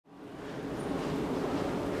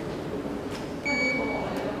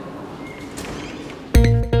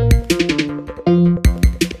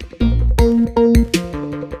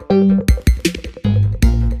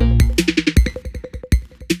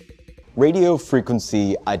radio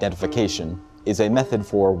frequency identification is a method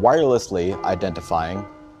for wirelessly identifying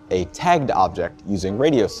a tagged object using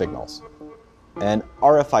radio signals. An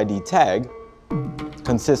RFID tag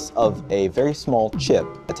consists of a very small chip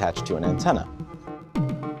attached to an antenna.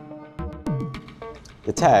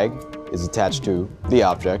 The tag is attached to the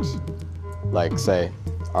object, like say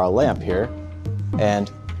our lamp here,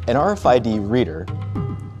 and an RFID reader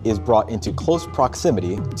is brought into close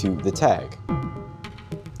proximity to the tag.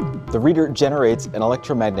 The reader generates an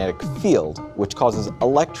electromagnetic field which causes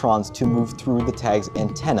electrons to move through the tag's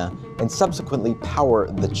antenna and subsequently power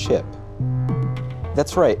the chip.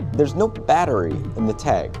 That's right, there's no battery in the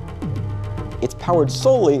tag. It's powered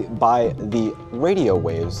solely by the radio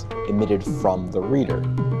waves emitted from the reader.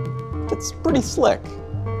 That's pretty slick.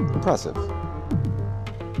 Impressive.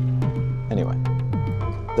 Anyway,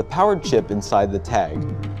 the powered chip inside the tag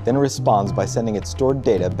then responds by sending its stored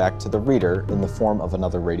data back to the reader in the form of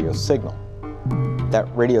another radio signal. That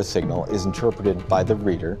radio signal is interpreted by the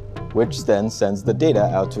reader, which then sends the data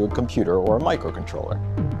out to a computer or a microcontroller.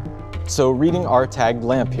 So reading our tagged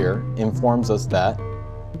lamp here informs us that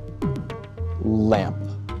lamp.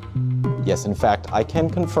 Yes, in fact, I can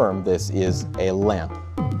confirm this is a lamp.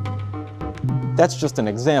 That's just an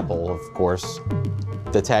example, of course.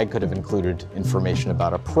 The tag could have included information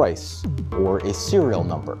about a price, or a serial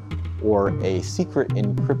number, or a secret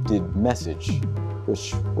encrypted message,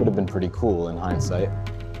 which would have been pretty cool in hindsight.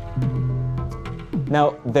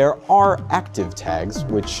 Now, there are active tags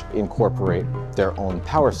which incorporate their own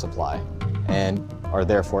power supply, and are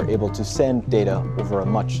therefore able to send data over a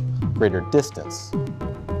much greater distance.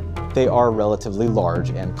 They are relatively large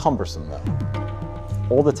and cumbersome though.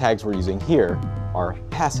 All the tags we're using here are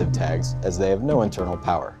passive tags, as they have no internal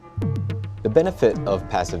power. The benefit of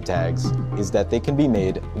passive tags is that they can be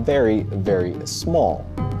made very, very small,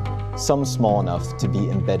 some small enough to be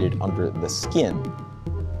embedded under the skin,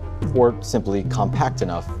 or simply compact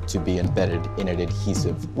enough to be embedded in an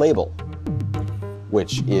adhesive label,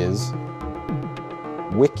 which is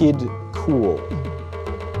wicked cool.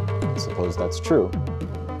 I suppose that's true.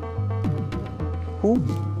 Who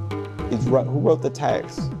wrote the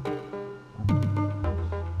tags?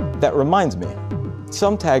 That reminds me,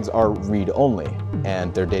 some tags are read-only,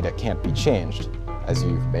 and their data can't be changed. As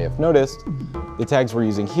you may have noticed, the tags we're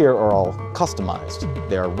using here are all customized.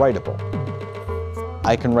 They are writable.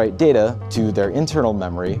 I can write data to their internal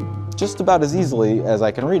memory just about as easily as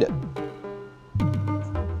I can read it.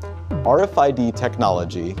 RFID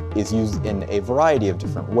technology is used in a variety of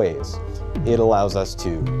different ways. It allows us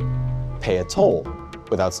to pay a toll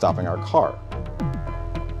without stopping our car,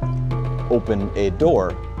 open a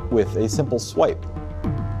door with a simple swipe,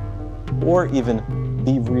 or even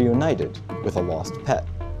be reunited with a lost pet.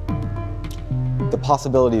 The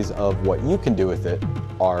possibilities of what you can do with it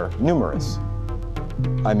are numerous.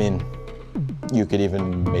 I mean, you could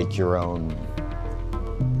even make your own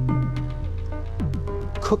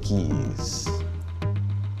cookies.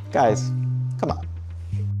 Guys, come on.